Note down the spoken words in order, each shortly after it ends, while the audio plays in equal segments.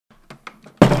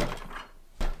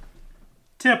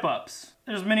tip-ups.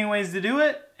 There's many ways to do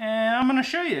it, and I'm gonna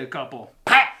show you a couple.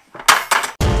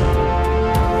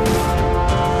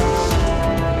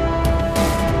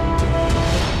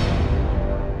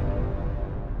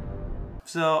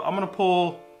 So I'm gonna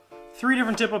pull 3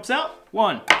 different tip-ups out.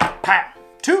 1, pat.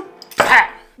 2,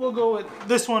 pat. We'll go with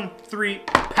this one, 3,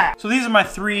 pat. So these are my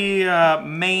 3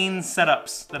 main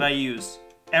setups that I use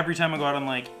every time I go out on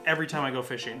lake, every time I go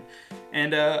fishing.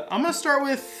 And I'm gonna start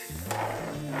with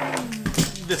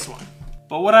this one.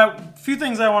 But few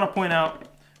things I wanna point out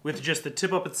with just the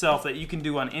tip-up itself that you can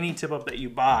do on any tip-up that you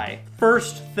buy.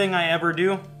 First thing I ever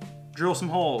do, drill some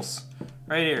holes.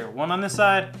 Right here, one on this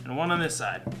side and one on this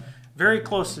side. Very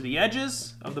close to the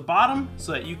edges of the bottom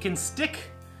so that you can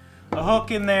stick a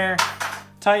hook in there,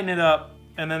 tighten it up,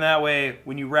 and then that way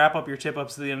when you wrap up your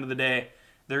tip-ups at the end of the day,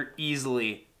 they're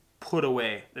easily put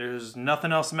away. There's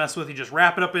nothing else to mess with. You just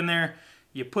wrap it up in there,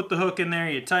 you put the hook in there,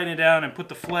 you tighten it down and put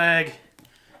the flag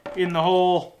in the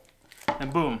hole,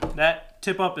 and boom, that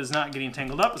tip-up is not getting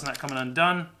tangled up, it's not coming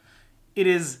undone. It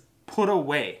is put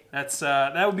away.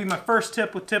 That would be my first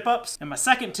tip with tip-ups. And my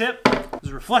second tip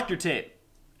is reflector tape.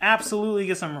 Absolutely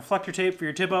get some reflector tape for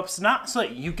your tip-ups, not so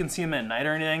that you can see them at night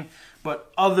or anything,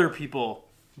 but other people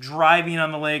driving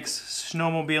on the lakes,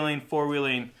 snowmobiling,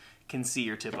 four-wheeling, can see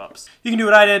your tip-ups. You can do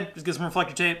what I did, just get some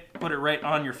reflector tape, put it right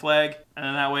on your flag, and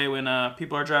then that way when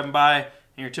people are driving by and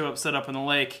your tip-up's set up in the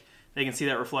lake, they can see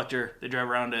that reflector, they drive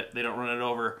around it, they don't run it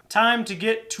over. Time to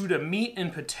get to the meat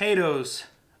and potatoes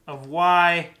of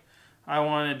why I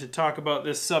wanted to talk about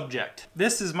this subject.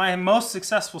 This is my most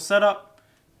successful setup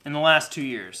in the last 2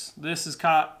 years. This has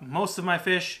caught most of my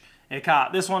fish. It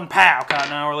caught this one, pow, caught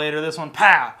an hour later, this one,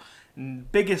 pow.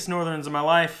 And biggest northerns of my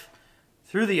life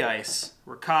through the ice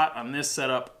were caught on this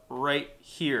setup right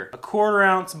here. A 1/4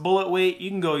 ounce bullet weight, you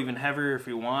can go even heavier if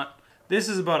you want. This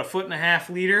is about 1.5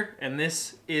 leader, and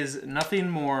this is nothing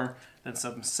more than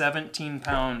some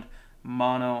 17-pound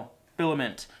mono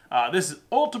filament. This is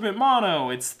ultimate mono.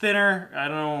 It's thinner. I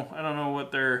don't know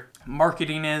what their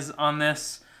marketing is on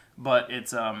this, but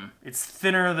it's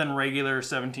thinner than regular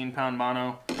 17-pound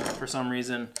mono for some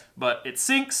reason. But it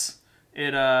sinks.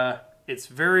 It's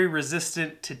very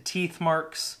resistant to teeth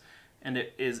marks, and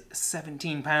it is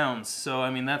 17 pounds. So I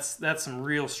mean that's some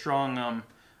real strong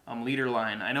leader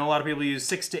line. I know a lot of people use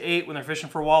 6 to 8 when they're fishing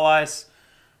for walleyes.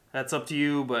 That's up to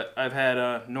you, but I've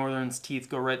had northern's teeth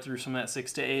go right through some of that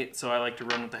 6 to 8, so I like to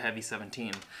run with the heavy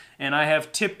 17. And I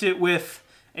have tipped it with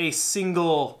a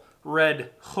single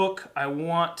red hook. I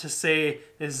want to say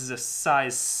this is a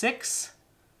size 6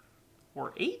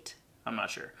 or 8? I'm not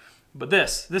sure. But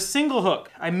this single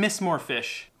hook, I miss more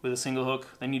fish with a single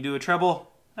hook than you do a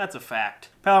treble. That's a fact.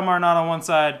 Palomar knot on one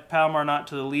side, Palomar knot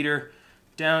to the leader,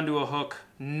 down to a hook,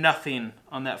 nothing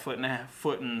on that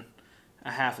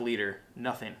 1.5 leader,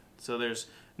 nothing. So there's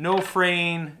no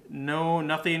fraying,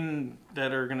 nothing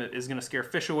that is gonna scare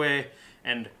fish away.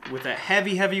 And with that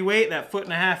heavy weight, that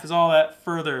 1.5 is all that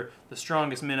further the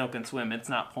strongest minnow can swim. It's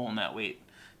not pulling that weight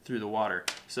through the water.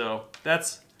 So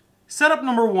that's setup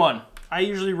number 1. I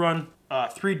usually run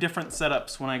 3 different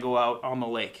setups when I go out on the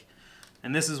lake.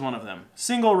 And this is one of them.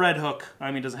 Single red hook. I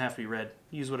mean, it doesn't have to be red.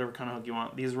 Use whatever kind of hook you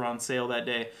want. These were on sale that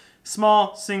day.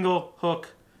 Small single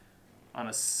hook on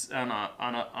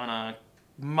a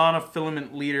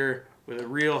monofilament leader with a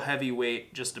real heavy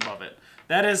weight just above it.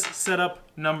 That is setup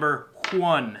number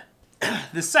 1.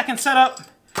 The second setup,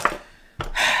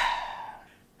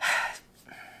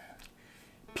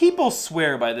 people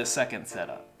swear by this second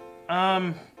setup.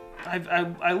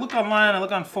 I look online, I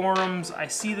look on forums, I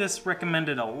see this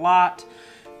recommended a lot,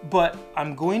 but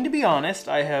I'm going to be honest,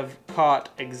 I have caught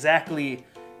exactly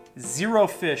 0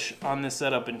 fish on this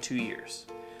setup in 2 years.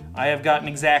 I have gotten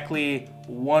exactly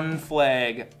 1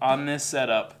 flag on this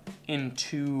setup in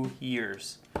 2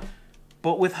 years.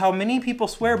 But with how many people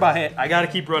swear by it, I gotta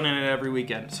keep running it every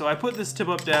weekend. So I put this tip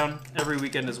up down every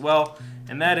weekend as well,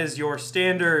 and that is your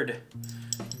standard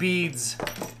beads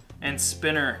and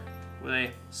spinner with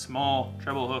a small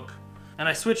treble hook. And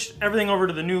I switched everything over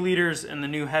to the new leaders and the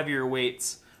new heavier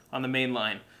weights on the main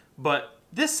line. But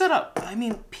this setup, I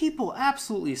mean, people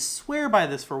absolutely swear by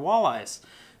this for walleyes.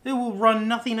 They will run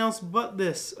nothing else but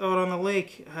this out on the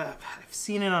lake. I've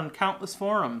seen it on countless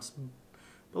forums.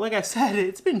 But like I said,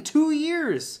 it's been 2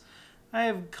 years. I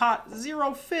have caught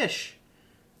 0 fish.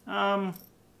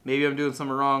 Maybe I'm doing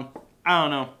something wrong. I don't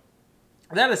know.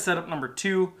 That is setup number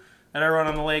 2 that I run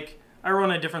on the lake. I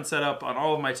run a different setup on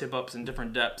all of my tip-ups in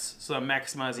different depths, so I'm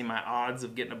maximizing my odds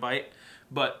of getting a bite.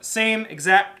 But same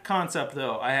exact concept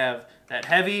though. I have that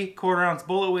heavy 1/4 ounce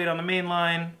bullet weight on the main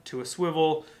line to a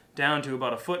swivel down to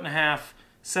about 1.5 feet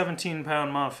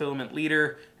 17-pound monofilament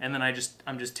leader, and then I'm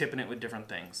just tipping it with different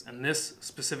things. And this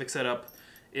specific setup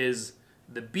is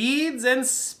the beads and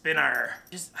spinner.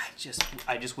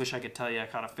 I just wish I could tell you I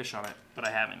caught a fish on it, but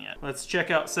I haven't yet. Let's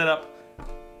check out setup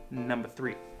number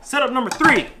 3. Setup number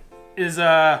 3 is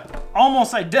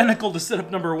almost identical to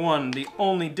setup number 1. The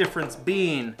only difference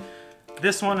being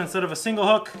this one, instead of a single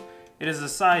hook, it is a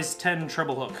size 10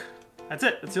 treble hook. That's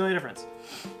it. That's the only difference.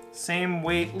 Same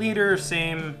weight leader,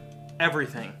 same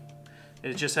everything.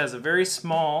 It just has a very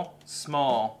small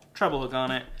treble hook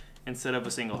on it instead of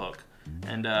a single hook.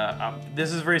 And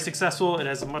this is very successful. It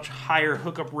has a much higher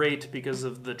hookup rate because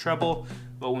of the treble,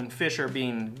 but when fish are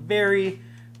being very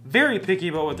picky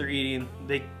about what they're eating,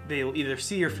 they'll either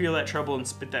see or feel that treble and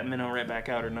spit that minnow right back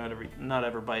out, or not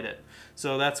ever bite it.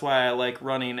 So that's why I like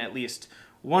running at least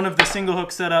one of the single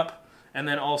hook setup, and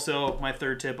then also my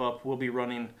third tip up will be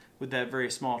running with that very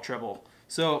small treble.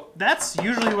 So that's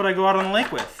usually what I go out on the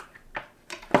lake with.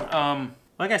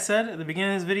 Like I said at the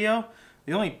beginning of this video,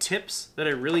 the only tips that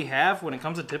I really have when it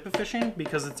comes to tippet fishing,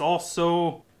 because it's all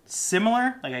so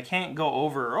similar, like I can't go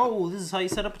over, oh, this is how you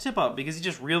set up a tip up, because you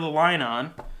just reel the line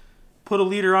on, put a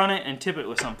leader on it, and tip it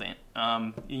with something.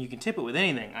 You can tip it with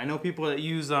anything. I know people that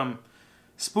use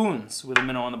spoons with a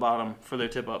minnow on the bottom for their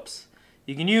tip ups.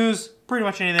 You can use pretty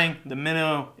much anything. The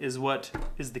minnow is what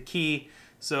is the key.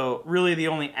 So really the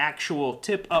only actual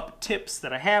tip up tips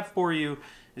that I have for you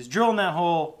is drilling that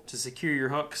hole to secure your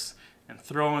hooks and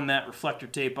throwing that reflector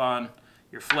tape on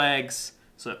your flags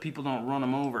so that people don't run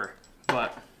them over.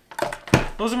 But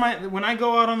those are when I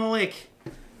go out on the lake,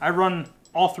 I run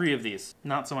all 3 of these.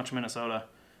 Not so much Minnesota,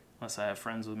 unless I have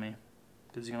friends with me,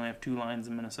 because you only have 2 lines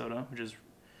in Minnesota, which is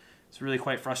it's really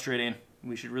quite frustrating.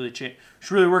 We should really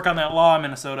work on that law in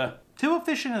Minnesota. Tip-up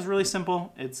fishing is really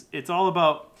simple. It's all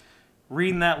about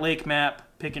reading that lake map,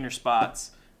 picking your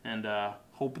spots, and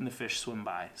hoping the fish swim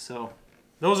by. So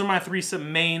those are my 3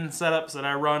 main setups that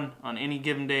I run on any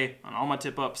given day on all my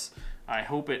tip-ups. I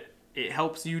hope it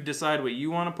helps you decide what you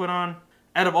want to put on.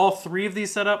 Out of all 3 of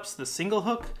these setups, the single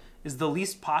hook is the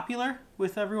least popular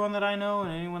with everyone that I know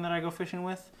and anyone that I go fishing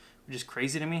with, which is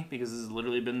crazy to me because this has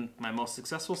literally been my most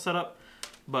successful setup.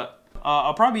 But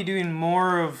I'll probably be doing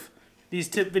more of these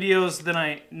tip videos than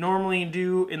I normally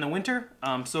do in the winter.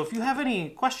 So if you have any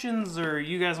questions, or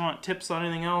you guys want tips on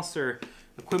anything else, or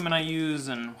equipment I use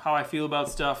and how I feel about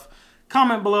stuff,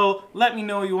 comment below. Let me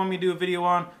know what you want me to do a video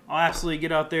on. I'll absolutely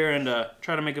get out there and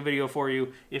try to make a video for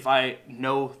you if I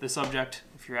know the subject.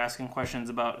 If you're asking questions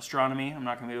about astronomy, I'm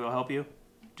not going to be able to help you.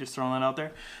 Just throwing that out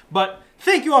there. But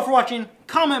thank you all for watching.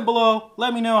 Comment below.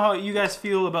 Let me know how you guys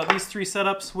feel about these 3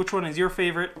 setups. Which one is your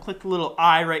favorite? Click the little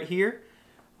I right here.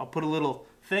 I'll put a little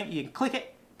thing. You can click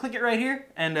it right here,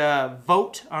 and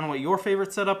vote on what your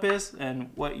favorite setup is and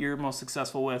what you're most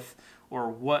successful with, or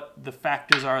what the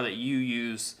factors are that you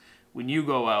use when you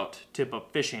go out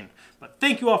tip-up fishing. But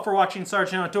thank you all for watching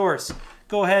Sgtoutdoors Outdoors.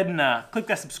 Go ahead and click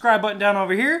that subscribe button down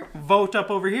over here. Vote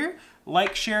up over here.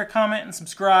 Like, share, comment, and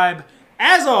subscribe.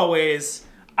 As always,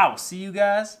 I will see you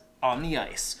guys on the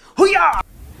ice. Hoo-yah!